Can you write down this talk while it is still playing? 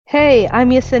Hey,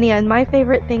 I'm Yesenia, and my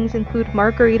favorite things include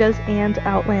margaritas and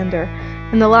Outlander.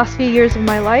 In the last few years of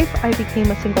my life, I became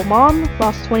a single mom,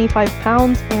 lost 25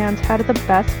 pounds, and had the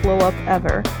best glow up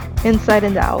ever, inside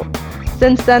and out.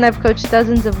 Since then, I've coached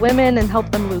dozens of women and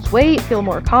helped them lose weight, feel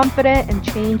more confident, and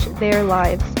change their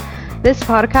lives. This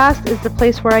podcast is the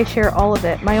place where I share all of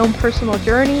it, my own personal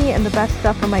journey and the best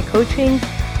stuff from my coaching,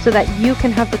 so that you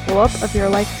can have the glow up of your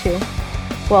life too.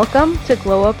 Welcome to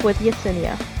Glow Up with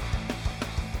Yesenia.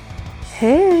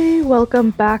 Hey,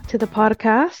 welcome back to the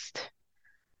podcast.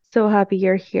 So happy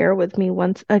you're here with me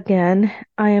once again.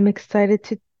 I am excited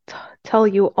to tell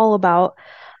you all about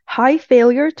high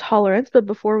failure tolerance. But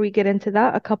before we get into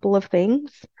that, a couple of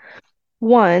things.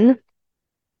 One,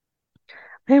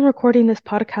 I am recording this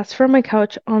podcast from my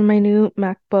couch on my new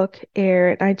MacBook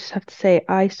Air. And I just have to say,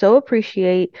 I so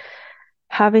appreciate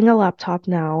having a laptop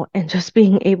now and just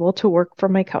being able to work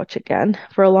from my couch again.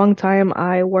 For a long time,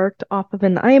 I worked off of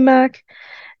an iMac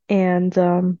and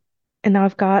now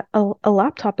I've got a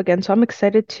laptop again, so I'm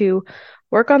excited to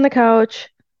work on the couch,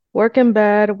 work in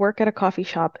bed, work at a coffee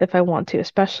shop if I want to,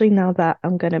 especially now that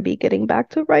I'm gonna be getting back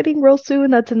to writing real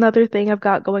soon. That's another thing I've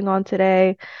got going on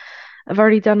today. I've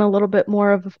already done a little bit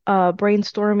more of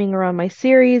brainstorming around my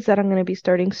series that I'm going to be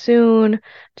starting soon.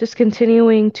 Just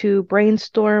continuing to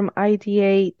brainstorm,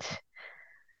 ideate,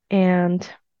 and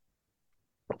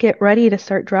get ready to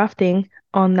start drafting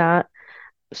on that.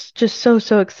 Just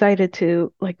so excited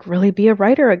to like really be a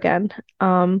writer again.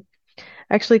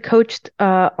 Actually coached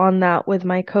on that with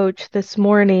my coach this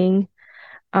morning.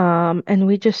 And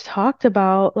we just talked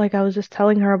about like I was just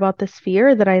telling her about this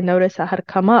fear that I noticed that had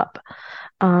come up.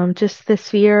 Just this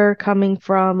fear coming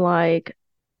from like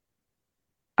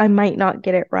I might not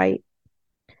get it right.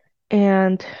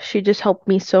 And she just helped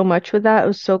me so much with that. I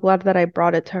was so glad that I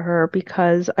brought it to her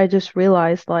because I just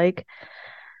realized like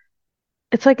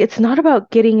it's not about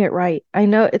getting it right. I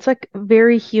know it's like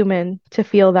very human to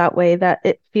feel that way, that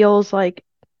it feels like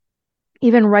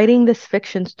even writing this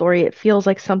fiction story, it feels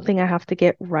like something I have to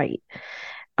get right.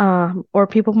 Or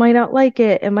people might not like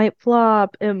it. It might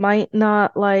flop. It might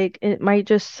not like, it might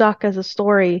just suck as a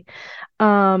story.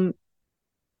 Um,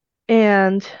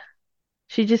 and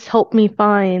she just helped me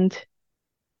find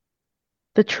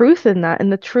the truth in that.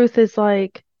 And the truth is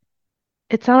like,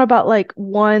 it's not about like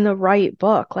one right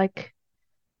book. Like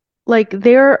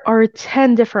there are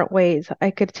 10 different ways I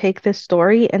could take this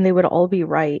story and they would all be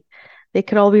right. They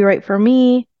could all be right for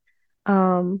me.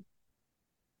 Um,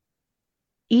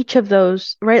 each of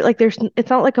those, right? Like it's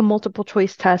not like a multiple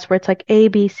choice test where it's like A,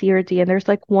 B, C, or D, and there's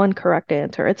like one correct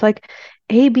answer. It's like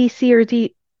A, B, C, or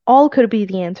D, all could be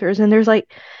the answers. And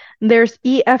there's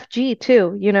E, F, G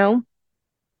too, you know?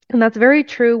 And that's very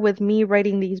true with me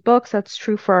writing these books. That's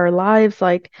true for our lives.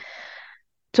 Like,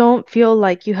 don't feel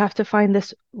like you have to find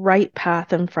this right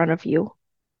path in front of you.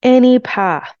 Any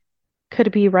path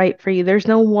could be right for you. There's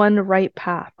no one right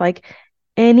path. Like,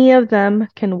 any of them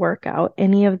can work out.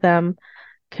 Any of them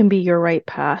can be your right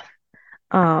path.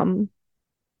 Um,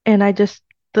 and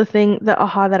the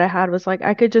aha that I had was like,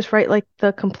 I could just write like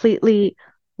the completely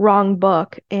wrong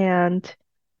book and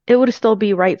it would still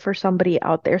be right for somebody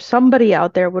out there. Somebody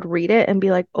out there would read it and be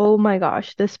like, oh my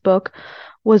gosh, this book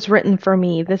was written for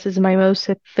me. This is my most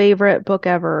favorite book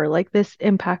ever. Like this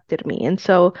impacted me. And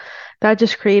so that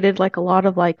just created like a lot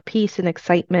of like peace and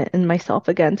excitement in myself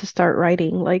again to start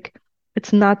writing. Like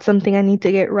it's not something I need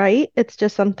to get right. It's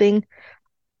just something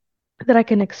that I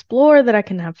can explore, that I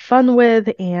can have fun with,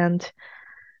 and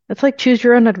it's like choose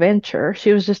your own adventure.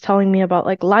 She was just telling me about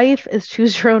like life is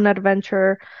choose your own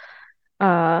adventure.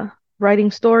 Uh,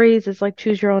 Writing stories is like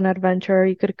choose your own adventure.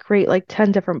 You could create like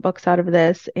 10 different books out of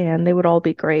this and they would all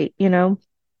be great, you know?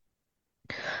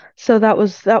 So that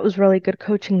was really good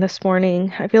coaching this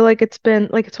morning. I feel like it's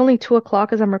only 2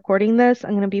 o'clock as I'm recording this.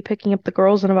 I'm gonna be picking up the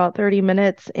girls in about 30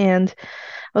 minutes and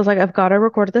I was like, I've got to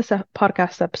record this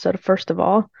podcast episode first of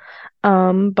all.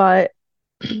 But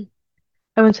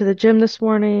I went to the gym this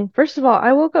morning. First of all,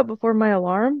 I woke up before my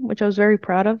alarm, which I was very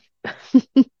proud of.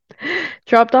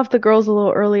 Dropped off the girls a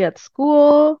little early at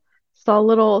school. Saw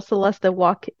little Celeste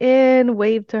walk in,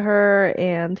 waved to her,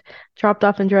 and dropped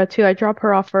off Andrea too. I dropped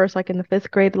her off first, like in the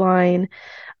fifth grade line.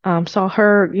 Saw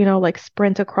her, like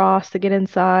sprint across to get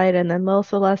inside, and then little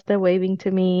Celeste waving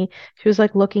to me. She was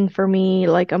like looking for me,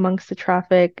 like amongst the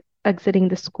traffic exiting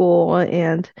the school,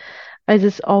 and I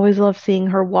just always love seeing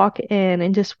her walk in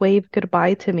and just wave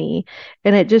goodbye to me.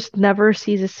 And it just never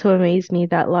ceases to amaze me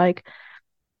that like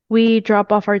we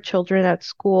drop off our children at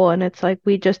school and it's like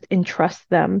we just entrust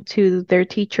them to their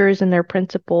teachers and their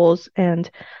principals and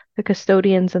the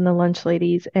custodians and the lunch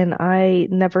ladies. And I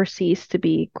never cease to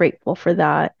be grateful for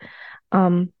that.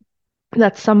 Um,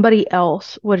 that somebody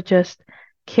else would just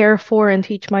care for and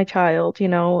teach my child,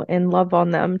 and love on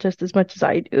them just as much as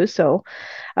I do. So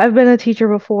I've been a teacher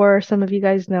before, some of you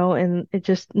guys know, and it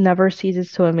just never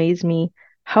ceases to amaze me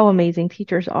how amazing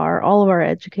teachers are, all of our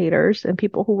educators and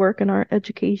people who work in our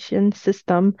education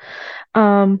system.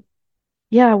 Um,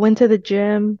 yeah, I went to the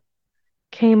gym,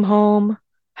 came home,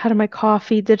 had my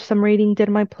coffee, did some reading, did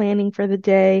my planning for the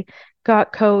day,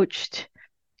 got coached,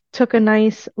 took a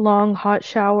nice long hot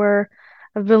shower.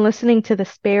 I've been listening to the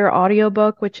Spare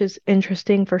audiobook, which is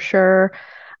interesting for sure.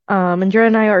 And Dre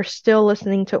and I are still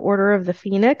listening to Order of the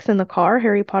Phoenix in the car,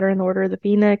 Harry Potter and the Order of the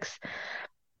Phoenix.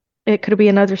 It could be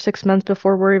another 6 months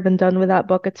before we're even done with that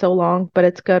book. It's so long, but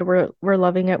it's good. We're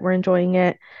loving it. We're enjoying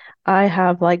it. I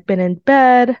have like been in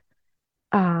bed,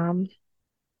 um,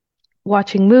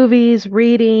 watching movies,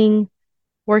 reading,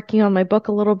 working on my book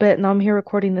a little bit. Now I'm here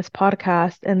recording this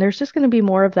podcast, and there's just going to be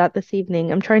more of that this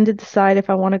evening. I'm trying to decide if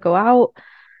I want to go out.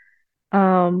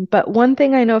 But one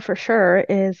thing I know for sure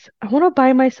is I want to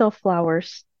buy myself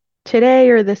flowers today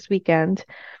or this weekend.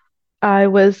 I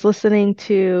was listening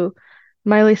to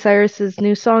Miley Cyrus's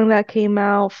new song that came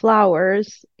out,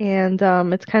 Flowers, and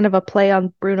it's kind of a play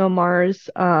on Bruno Mars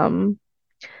song,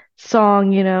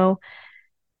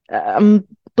 I'm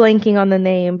blanking on the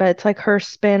name, but it's like her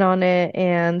spin on it,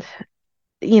 and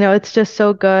it's just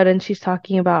so good. And she's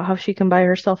talking about how she can buy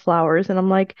herself flowers, and I'm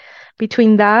like,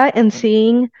 between that and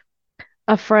seeing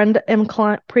a friend and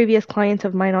previous client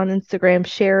of mine on Instagram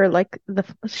share like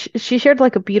she shared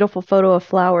like a beautiful photo of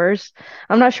flowers.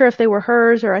 I'm not sure if they were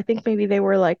hers, or I think maybe they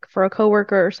were like for a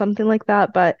coworker or something like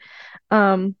that, but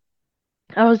um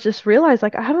I was just realized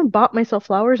like I haven't bought myself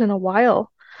flowers in a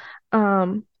while.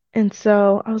 And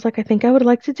so I was like, I think I would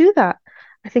like to do that.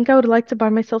 I think I would like to buy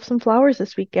myself some flowers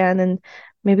this weekend, and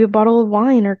maybe a bottle of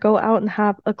wine, or go out and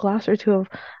have a glass or two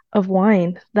of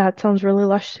wine. That sounds really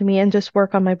lush to me, and just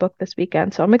work on my book this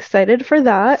weekend. So I'm excited for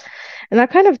that. And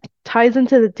that kind of ties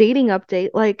into the dating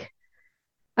update. Like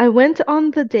I went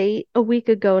on the date a week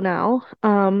ago now.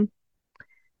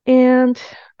 And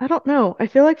I don't know. I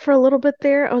feel like for a little bit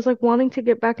there, I was like wanting to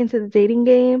get back into the dating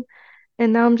game.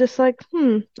 And now I'm just like,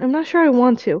 I'm not sure I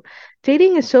want to.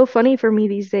 Dating is so funny for me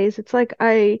these days. It's like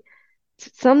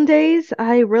some days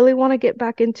I really want to get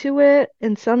back into it,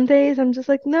 and some days I'm just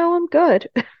like, no, I'm good.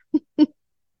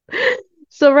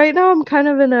 So right now I'm kind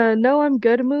of in a no, I'm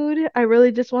good mood. I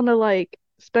really just want to like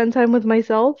spend time with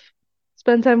myself,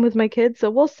 spend time with my kids. So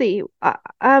we'll see. I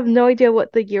have no idea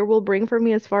what the year will bring for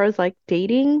me as far as like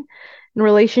dating and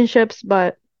relationships,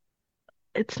 but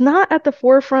it's not at the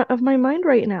forefront of my mind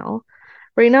right now.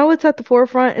 Right now, what's at the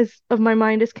forefront is of my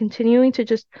mind is continuing to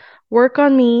just work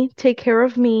on me, take care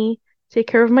of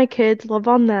my kids, love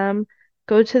on them,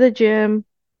 go to the gym,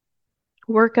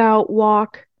 work out,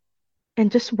 walk,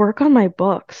 and just work on my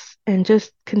books, and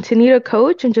just continue to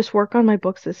coach and just work on my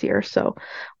books this year. So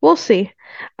we'll see.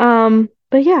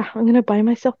 But yeah, I'm gonna buy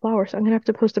myself flowers. I'm gonna have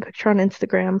to post a picture on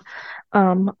Instagram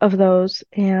of those,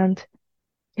 and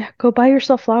yeah, go buy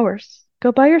yourself flowers.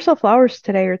 Go buy yourself flowers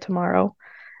today or tomorrow,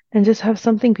 and just have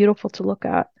something beautiful to look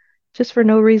at, just for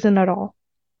no reason at all.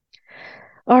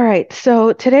 All right,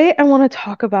 so today I want to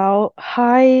talk about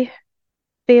high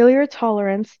failure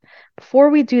tolerance. Before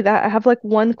we do that, I have like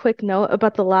one quick note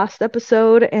about the last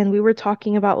episode, and we were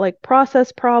talking about like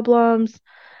process problems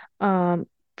um,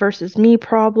 versus me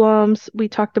problems. We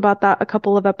talked about that a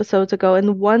couple of episodes ago,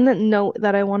 and one note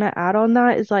that I want to add on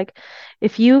that is like,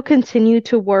 if you continue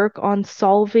to work on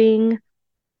solving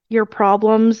your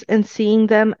problems and seeing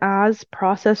them as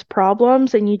process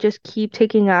problems, and you just keep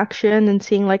taking action and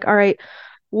seeing like, all right,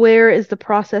 where is the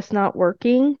process not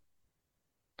working?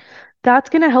 That's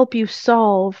going to help you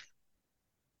solve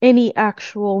any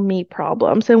actual me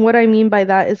problems. And what I mean by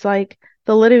that is like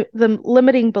the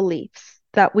limiting beliefs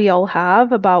that we all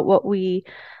have about what we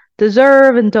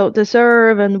deserve and don't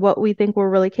deserve, and what we think we're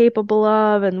really capable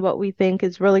of, and what we think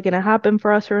is really going to happen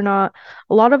for us or not.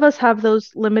 A lot of us have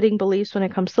those limiting beliefs when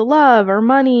it comes to love or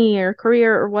money or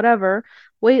career or whatever,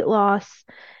 weight loss.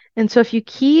 And so if you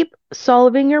keep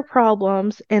solving your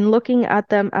problems and looking at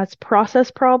them as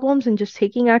process problems and just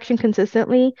taking action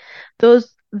consistently,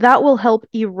 those that will help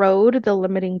erode the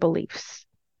limiting beliefs.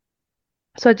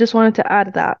 So I just wanted to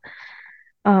add that.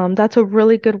 That's a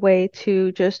really good way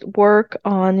to just work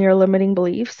on your limiting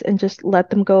beliefs and just let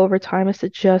them go over time, is to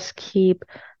just keep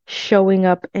showing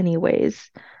up anyways.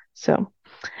 So,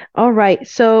 all right.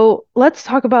 So let's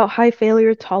talk about high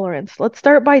failure tolerance. Let's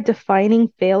start by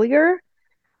defining failure.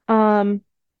 Um,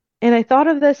 and I thought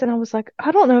of this and I was like,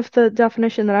 I don't know if the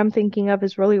definition that I'm thinking of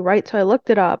is really right. So I looked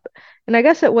it up, and I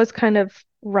guess it was kind of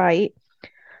right.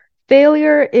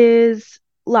 Failure is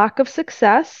lack of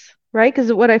success. right?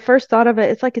 Because what I first thought of it,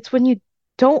 it's like it's when you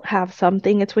don't have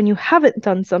something, it's when you haven't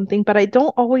done something, but I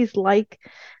don't always like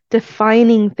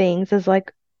defining things as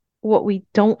like what we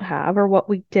don't have or what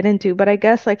we didn't do. But I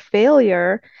guess like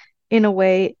failure in a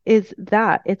way is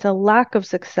that it's a lack of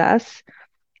success,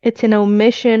 it's an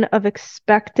omission of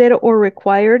expected or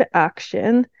required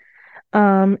action.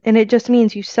 And it just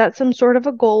means you set some sort of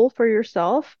a goal for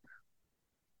yourself,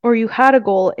 or you had a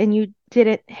goal and you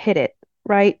didn't hit it,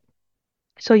 right?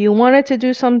 So you wanted to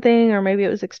do something, or maybe it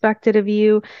was expected of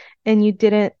you, and you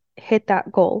didn't hit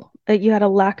that goal. You had a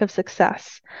lack of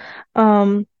success.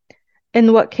 Um,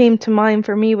 and what came to mind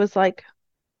for me was like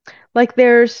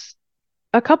there's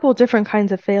a couple different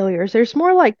kinds of failures. There's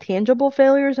more like tangible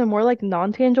failures and more like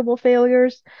non-tangible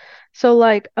failures. So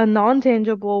like a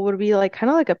non-tangible would be like kind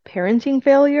of like a parenting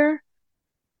failure.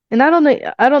 And I don't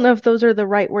know if those are the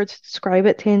right words to describe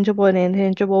it, tangible and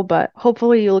intangible, but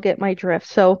hopefully you'll get my drift.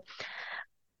 So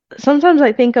sometimes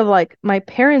I think of like my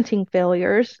parenting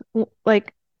failures,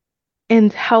 like,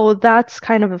 and how that's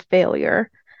kind of a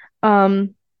failure.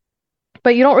 Um,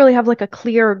 but you don't really have like a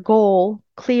clear goal,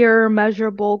 clear,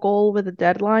 measurable goal with a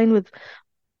deadline.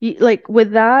 Like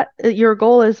with that, your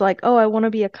goal is like, oh, I want to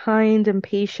be a kind and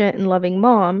patient and loving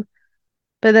mom.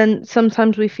 But then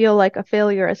sometimes we feel like a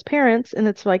failure as parents, and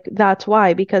it's like that's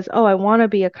why, because oh, I want to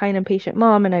be a kind and patient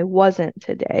mom and I wasn't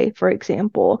today, for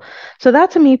example. So that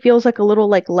to me feels like a little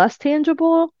like less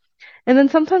tangible. And then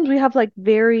sometimes we have like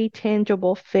very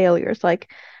tangible failures.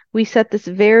 Like we set this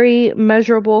very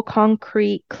measurable,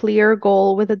 concrete, clear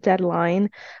goal with a deadline.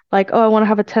 Like, oh, I want to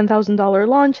have a $10,000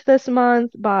 launch this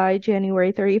month by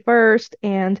January 31st.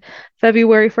 And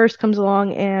February 1st comes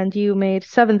along and you made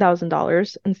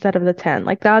 $7,000 instead of the 10.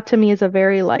 Like that to me is a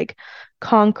very like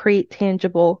concrete,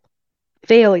 tangible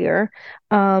failure.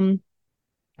 Um,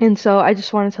 and so I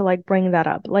just wanted to like bring that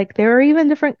up. Like there are even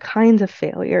different kinds of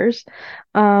failures.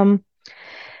 Um,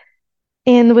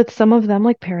 and with some of them,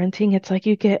 like parenting, it's like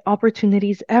you get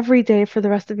opportunities every day for the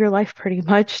rest of your life, pretty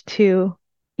much, to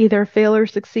either fail or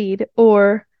succeed,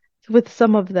 or with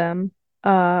some of them,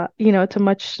 it's a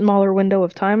much smaller window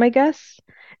of time, I guess.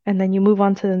 And then you move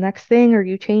on to the next thing, or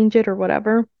you change it, or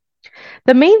whatever.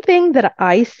 The main thing that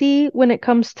I see when it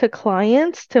comes to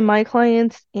clients, to my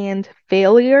clients and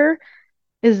failure,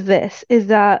 is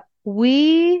that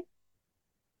we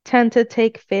tend to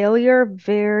take failure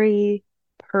very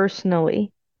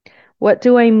personally. What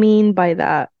do I mean by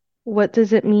that? What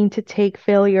does it mean to take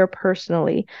failure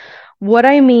personally? What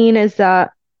I mean is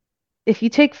that if you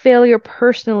take failure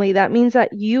personally, that means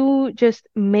that you just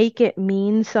make it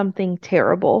mean something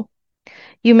terrible.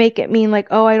 You make it mean like,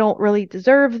 oh, I don't really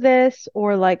deserve this,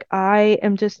 or like, I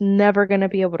am just never going to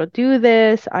be able to do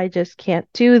this. I just can't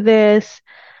do this.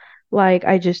 Like,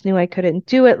 I just knew I couldn't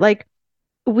do it. Like,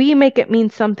 we make it mean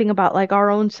something about like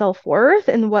our own self-worth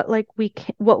and what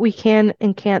we can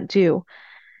and can't do.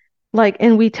 Like,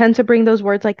 and we tend to bring those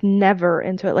words like never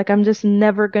into it. Like, I'm just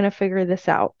never going to figure this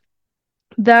out.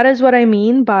 That is what I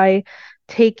mean by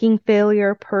taking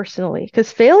failure personally,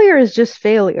 because failure is just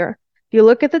failure. If you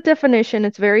look at the definition,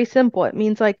 it's very simple. It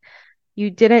means like you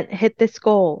didn't hit this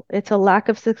goal. It's a lack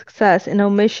of success, an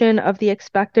omission of the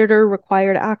expected or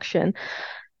required action.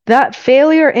 That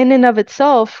failure in and of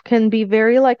itself can be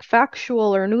very like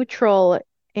factual or neutral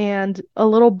and a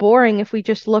little boring if we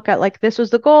just look at like this was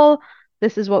the goal,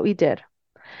 this is what we did.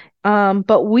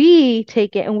 But we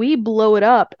take it and we blow it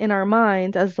up in our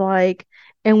minds as like,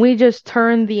 and we just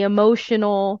turn the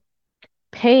emotional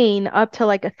pain up to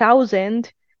like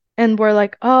 1,000. And we're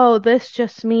like, oh, this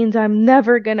just means I'm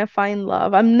never gonna find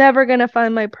love. I'm never gonna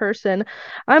find my person.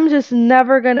 I'm just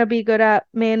never gonna be good at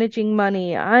managing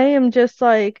money. I just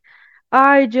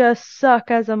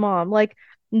suck as a mom. Like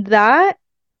that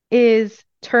is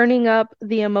turning up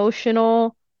the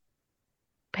emotional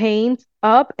pain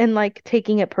up and like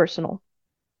taking it personal.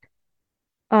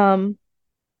 Um,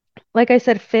 like I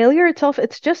said, failure itself,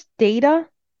 it's just data.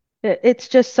 It's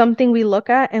just something we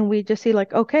look at and we just see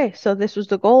like, okay, so this was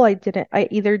the goal. I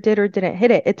either did or didn't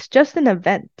hit it. It's just an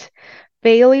event.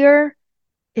 Failure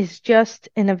is just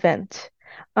an event.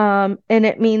 And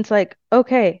it means like,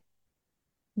 okay,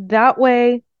 that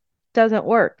way doesn't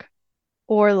work.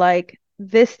 Or like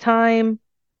this time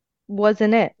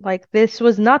wasn't it. Like this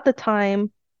was not the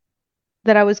time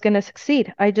that I was going to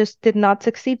succeed. I just did not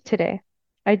succeed today.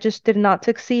 I just did not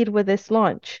succeed with this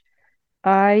launch.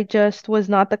 I just was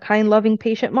not the kind, loving,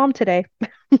 patient mom today.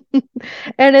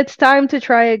 And it's time to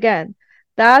try again.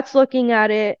 That's looking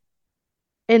at it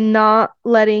and not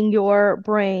letting your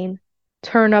brain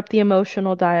turn up the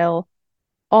emotional dial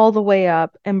all the way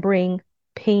up and bring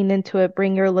pain into it,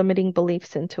 bring your limiting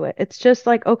beliefs into it. It's just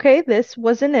like, okay, this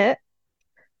wasn't it.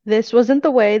 This wasn't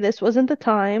the way, this wasn't the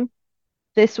time,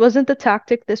 this wasn't the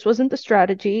tactic, this wasn't the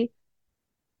strategy.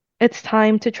 It's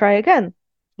time to try again.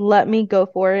 Let me go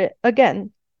for it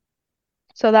again.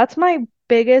 So that's my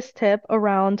biggest tip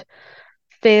around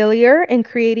failure and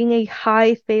creating a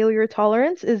high failure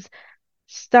tolerance is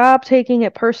stop taking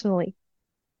it personally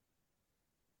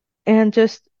and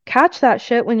just catch that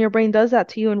shit when your brain does that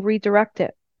to you and redirect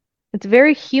it. It's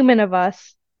very human of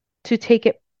us to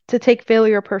take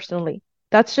failure personally.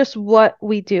 That's just what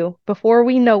we do. Before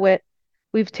we know it,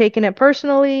 we've taken it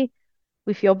personally,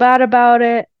 we feel bad about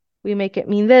it, we make it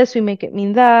mean this, we make it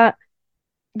mean that.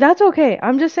 That's okay.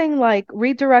 I'm just saying, like,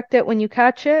 redirect it when you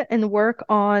catch it and work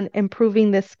on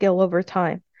improving this skill over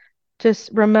time. Just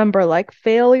remember, like,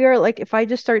 failure, like, if I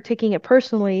just start taking it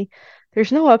personally,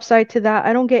 there's no upside to that.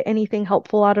 I don't get anything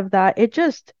helpful out of that. It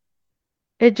just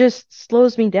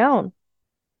slows me down.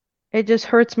 It just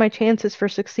hurts my chances for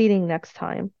succeeding next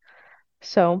time.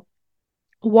 So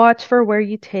watch for where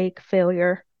you take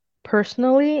failure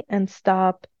personally and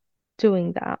stop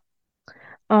doing that.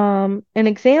 An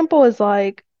example is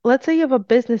like, let's say you have a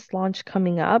business launch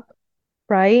coming up,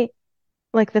 right?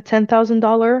 Like the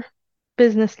 $10,000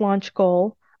 business launch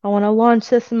goal. I want to launch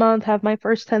this month, have my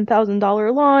first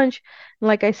 $10,000 launch. And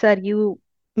like I said, you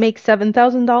make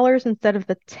 $7,000 instead of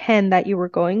the 10 that you were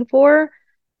going for.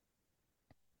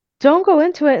 Don't go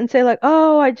into it and say like,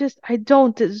 "Oh, I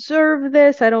don't deserve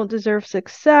this. I don't deserve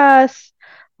success.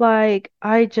 Like,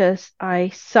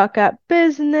 I suck at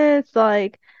business.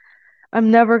 Like, I'm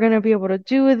never going to be able to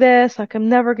do this. Like, I'm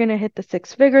never going to hit the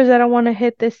six figures that I want to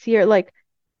hit this year." Like,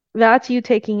 that's you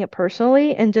taking it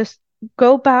personally and just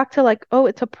go back to like, "Oh,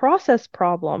 it's a process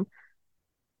problem.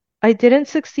 I didn't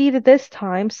succeed at this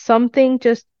time. Something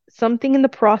in the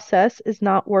process is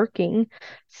not working.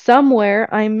 Somewhere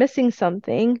I'm missing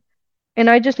something, and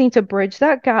I just need to bridge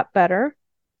that gap better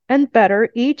and better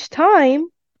each time,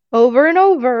 over and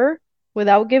over,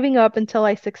 without giving up until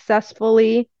I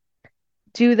successfully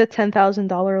do the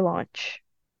 $10,000 launch."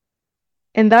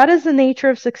 And that is the nature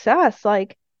of success.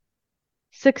 Like,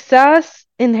 success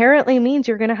inherently means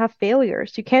you're going to have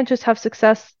failures. You can't just have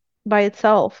success by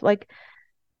itself. Like,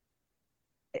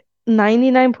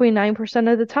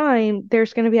 99.9% of the time,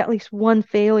 there's going to be at least one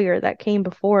failure that came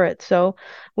before it. So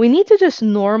we need to just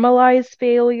normalize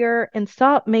failure and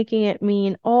stop making it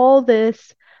mean all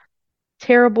this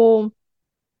terrible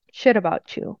shit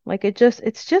about you. Like,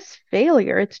 it's just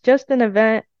failure. It's just an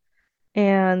event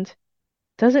and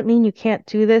doesn't mean you can't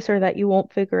do this or that you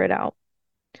won't figure it out.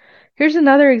 Here's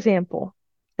another example.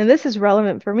 And this is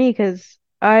relevant for me because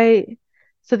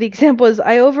so the example is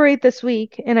I overate this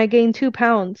week and I gained 2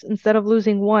 pounds instead of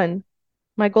losing one.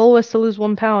 My goal was to lose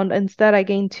 1 pound. Instead, I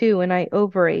gained two and I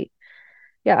overate.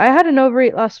 Yeah, I had an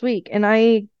overeat last week and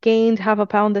I gained half a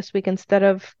pound this week instead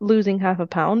of losing half a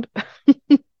pound.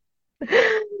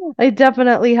 I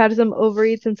definitely had some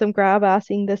overeats and some grab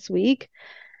assing this week.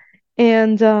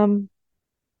 And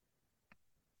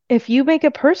if you make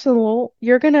it personal,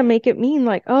 you're gonna make it mean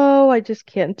like, "Oh, I just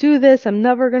can't do this. I'm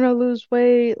never gonna lose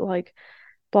weight." Like,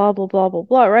 blah, blah, blah, blah,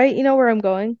 blah, right? You know where I'm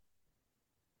going.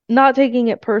 Not taking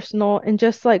it personal and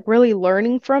just like really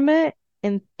learning from it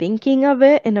and thinking of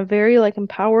it in a very like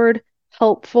empowered,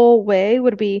 helpful way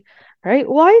would be, right?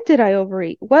 Why did I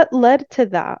overeat? What led to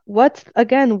that? What's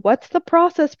the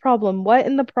process problem? What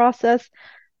in the process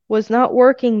was not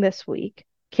working this week?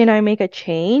 Can I make a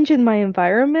change in my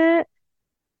environment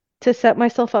to set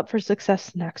myself up for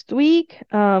success next week?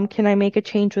 Can I make a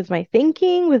change with my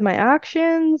thinking, with my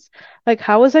actions? Like,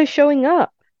 how was I showing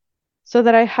up so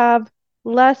that I have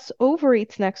less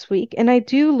overeats next week and I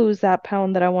do lose that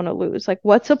pound that I want to lose? Like,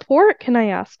 what support can I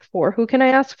ask for? Who can I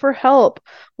ask for help?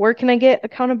 Where can I get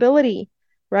accountability?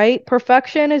 Right?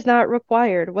 Perfection is not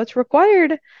required. What's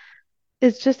required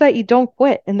is just that you don't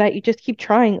quit and that you just keep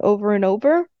trying over and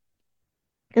over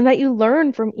and that you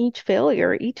learn from each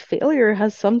failure. Each failure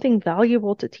has something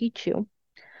valuable to teach you.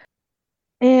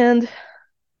 And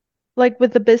like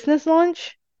with the business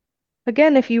launch,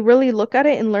 again, if you really look at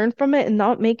it and learn from it and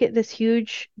not make it this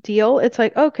huge deal, it's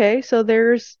like, okay, so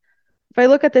if I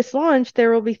look at this launch,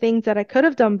 there will be things that I could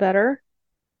have done better,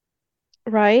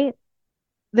 right?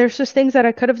 There's just things that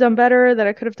I could have done better, that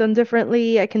I could have done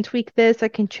differently. I can tweak this, I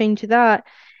can change that.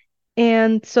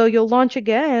 And so you'll launch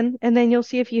again, and then you'll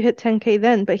see if you hit 10K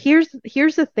then. But here's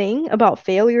the thing about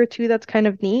failure too that's kind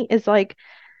of neat is like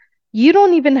you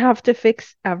don't even have to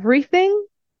fix everything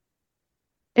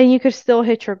and you could still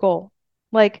hit your goal.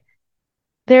 Like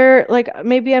like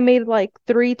maybe I made like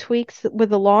three tweaks with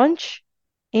the launch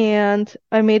and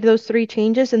I made those three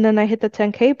changes and then I hit the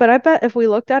 10K. But I bet if we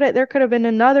looked at it, there could have been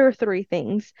another three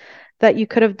things that you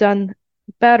could have done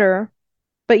better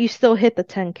but you still hit the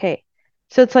 10K.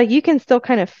 So it's like you can still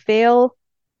kind of fail,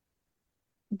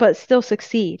 but still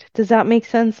succeed. Does that make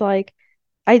sense? Like,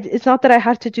 it's not that I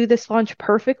have to do this launch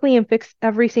perfectly and fix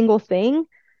every single thing.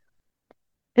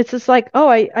 It's just like, oh,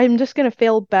 I'm just gonna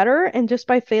fail better, and just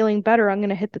by failing better, I'm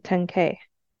gonna hit the 10K.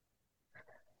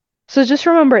 So just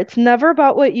remember, it's never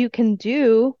about what you can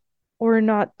do or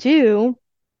not do,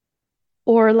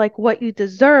 or like what you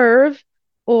deserve,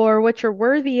 or what you're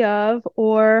worthy of,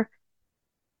 or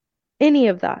any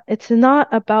of that. It's not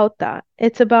about that.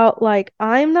 It's about like,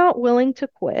 I'm not willing to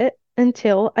quit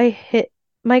until I hit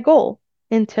my goal,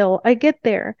 until I get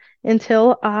there,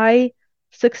 until I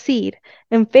succeed.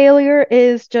 And failure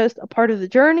is just a part of the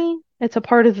journey. It's a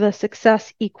part of the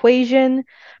success equation.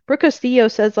 Brooke Castillo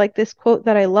says like this quote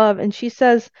that I love, and she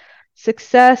says,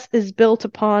 success is built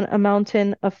upon a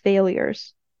mountain of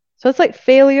failures. So it's like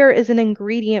failure is an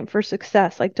ingredient for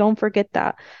success. Like, don't forget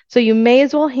that. So you may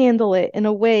as well handle it in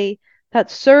a way that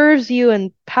serves you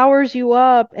and powers you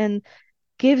up and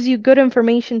gives you good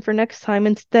information for next time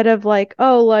instead of like,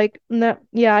 oh, like, no,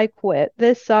 yeah, I quit.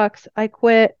 This sucks. I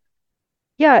quit.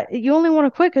 Yeah, you only want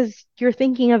to quit because you're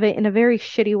thinking of it in a very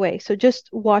shitty way. So just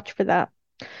watch for that.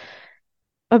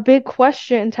 A big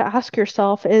question to ask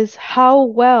yourself is, how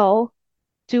well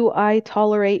do I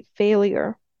tolerate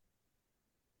failure?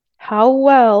 How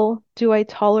well do I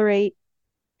tolerate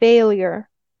failure?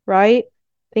 Right?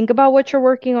 Think about what you're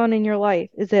working on in your life.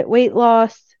 Is it weight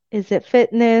loss? Is it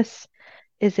fitness?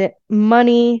 Is it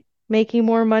money, making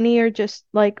more money, or just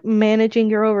like managing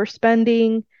your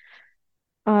overspending?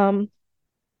 Um,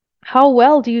 how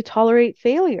well do you tolerate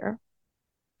failure?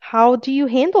 How do you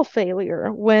handle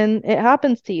failure when it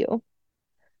happens to you?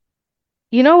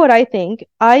 You know what I think?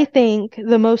 I think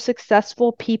the most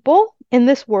successful people in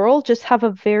this world just have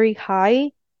a very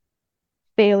high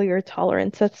failure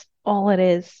tolerance. That's all it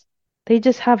is. They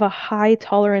just have a high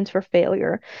tolerance for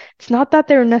failure. It's not that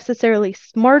they're necessarily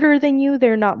smarter than you,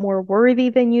 they're not more worthy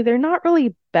than you, they're not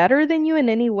really better than you in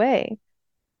any way.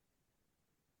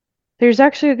 There's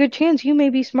actually a good chance you may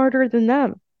be smarter than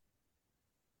them.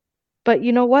 But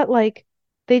you know what? Like,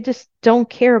 they just don't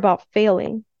care about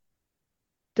failing.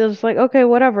 They're just like, okay,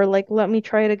 whatever, like, let me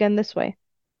try it again this way.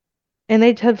 And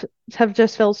they have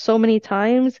just failed so many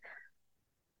times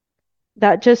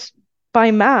that just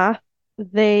by math,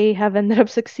 they have ended up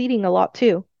succeeding a lot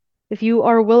too. If you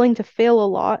are willing to fail a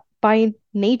lot by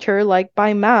nature, like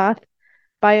by math,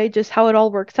 by just how it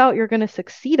all works out, you're going to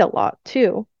succeed a lot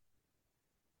too.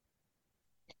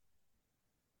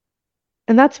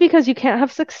 And that's because you can't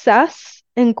have success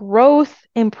and growth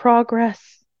and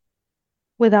progress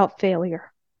without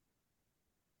failure.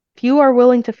 If you are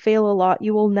willing to fail a lot,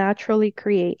 you will naturally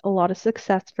create a lot of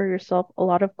success for yourself, a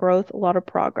lot of growth, a lot of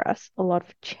progress, a lot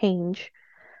of change.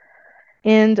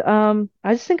 And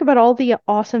I just think about all the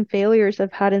awesome failures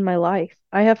I've had in my life.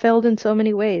 I have failed in so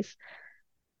many ways.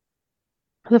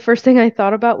 The first thing I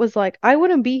thought about was like, I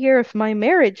wouldn't be here if my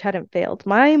marriage hadn't failed.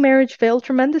 My marriage failed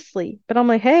tremendously, but I'm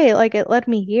like, hey, like it led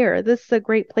me here. This is a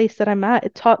great place that I'm at.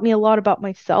 It taught me a lot about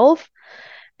myself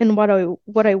and what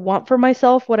I want for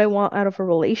myself, what I want out of a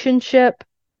relationship,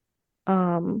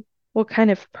 what kind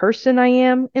of person I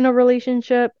am in a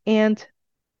relationship and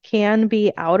can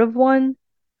be out of one.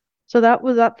 So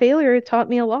that failure taught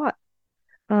me a lot.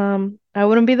 I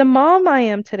wouldn't be the mom I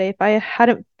am today if I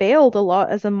hadn't failed a lot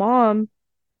as a mom,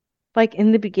 like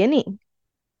in the beginning.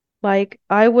 Like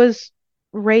I was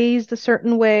raised a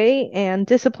certain way and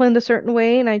disciplined a certain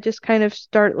way, and I just kind of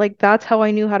start like that's how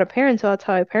I knew how to parent, so that's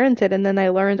how I parented. And then I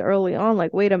learned early on,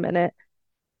 like, wait a minute,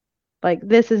 like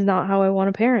this is not how I want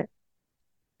to parent.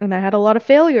 And I had a lot of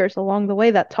failures along the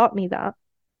way that taught me that.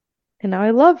 And now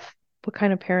I love what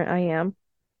kind of parent I am.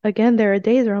 Again, there are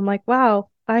days where I'm like, wow,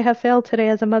 I have failed today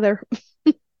as a mother.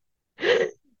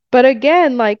 But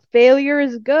again, like failure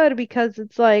is good because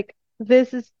it's like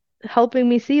this is helping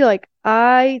me see like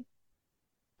I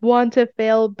want to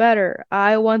fail better.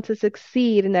 I want to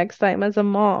succeed next time as a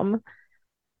mom.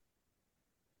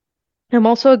 I'm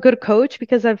also a good coach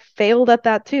because I've failed at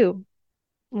that too.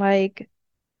 Like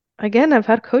again, I've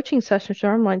had coaching sessions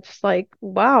where I'm like just like,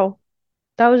 wow,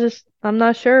 that was just I'm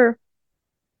not sure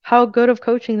how good of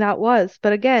coaching that was.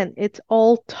 But again, it's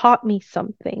all taught me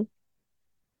something.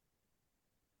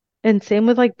 And same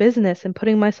with like business and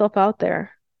putting myself out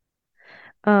there.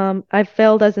 I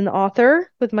failed as an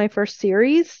author with my first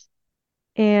series,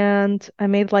 and I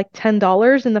made like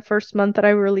 $10 in the first month that I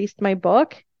released my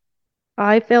book.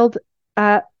 I failed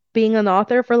at being an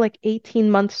author for like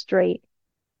 18 months straight,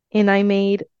 and I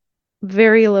made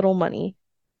very little money,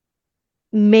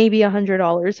 maybe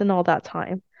 $100 in all that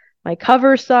time. My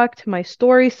cover sucked. My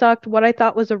story sucked. What I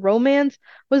thought was a romance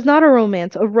was not a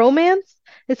romance. A romance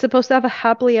is supposed to have a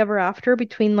happily ever after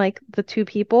between like the two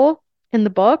people in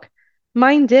the book.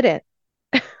 Mine didn't.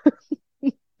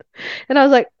 And I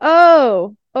was like,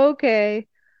 oh, okay.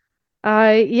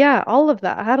 Yeah, all of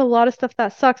that. I had a lot of stuff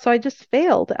that sucked, so I just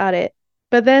failed at it.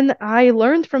 But then I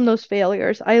learned from those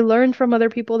failures. I learned from other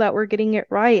people that were getting it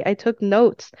right. I took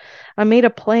notes. I made a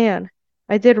plan.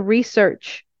 I did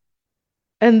research.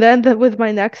 And then with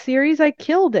my next series, I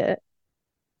killed it.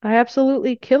 I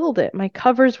absolutely killed it. My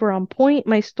covers were on point.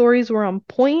 My stories were on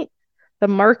point. The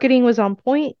marketing was on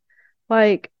point.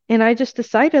 Like, and I just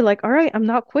decided, like, all right, I'm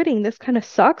not quitting. This kind of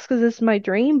sucks because this is my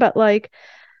dream, but like,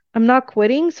 I'm not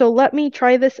quitting. So let me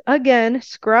try this again,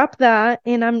 scrap that,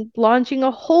 and I'm launching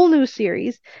a whole new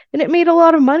series. And it made a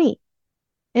lot of money.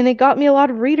 And it got me a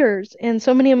lot of readers and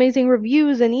so many amazing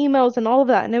reviews and emails and all of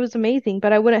that. And it was amazing.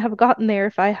 But I wouldn't have gotten there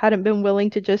if I hadn't been willing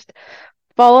to just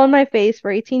fall on my face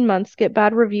for 18 months, get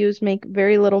bad reviews, make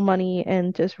very little money,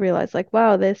 and just realize, like,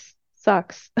 wow, this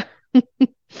sucks.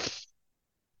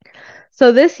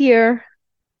 So this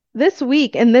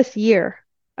week, and this year,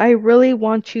 I really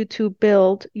want you to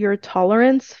build your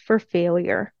tolerance for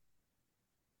failure.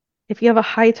 If you have a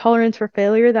high tolerance for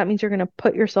failure, that means you're going to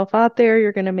put yourself out there,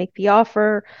 you're going to make the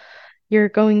offer, you're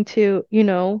going to,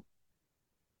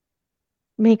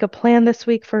 make a plan this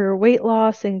week for your weight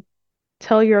loss and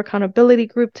tell your accountability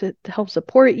group to help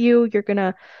support you. You're going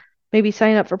to maybe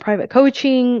sign up for private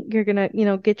coaching. You're going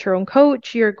to, get your own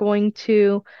coach. You're going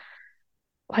to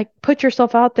like put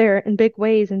yourself out there in big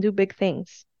ways and do big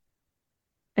things.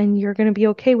 And you're going to be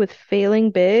okay with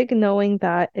failing big, knowing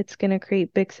that it's going to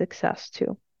create big success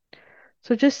too.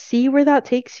 So just see where that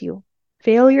takes you.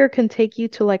 Failure can take you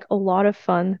to like a lot of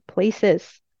fun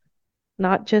places,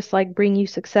 not just like bring you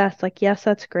success. Like, yes,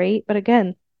 that's great. But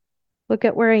again, look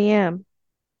at where I am.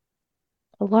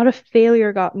 A lot of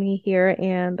failure got me here,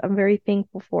 and I'm very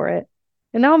thankful for it.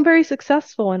 And now I'm very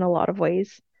successful in a lot of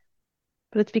ways,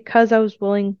 but it's because I was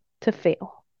willing to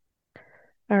fail.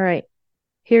 All right.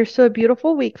 Here's to a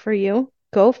beautiful week for you.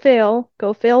 Go fail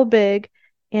big,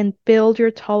 and build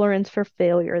your tolerance for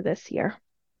failure this year.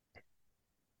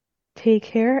 Take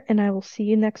care, and I will see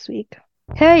you next week.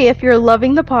 Hey, if you're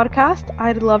loving the podcast,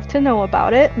 I'd love to know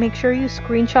about it. Make sure you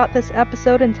screenshot this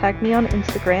episode and tag me on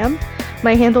Instagram.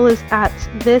 My handle is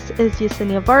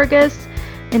 @ThisIsYesenia Vargas.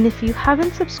 And if you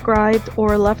haven't subscribed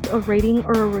or left a rating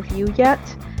or a review yet,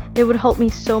 it would help me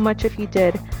so much if you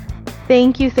did.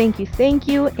 Thank you,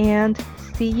 and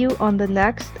see you on the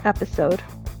next episode.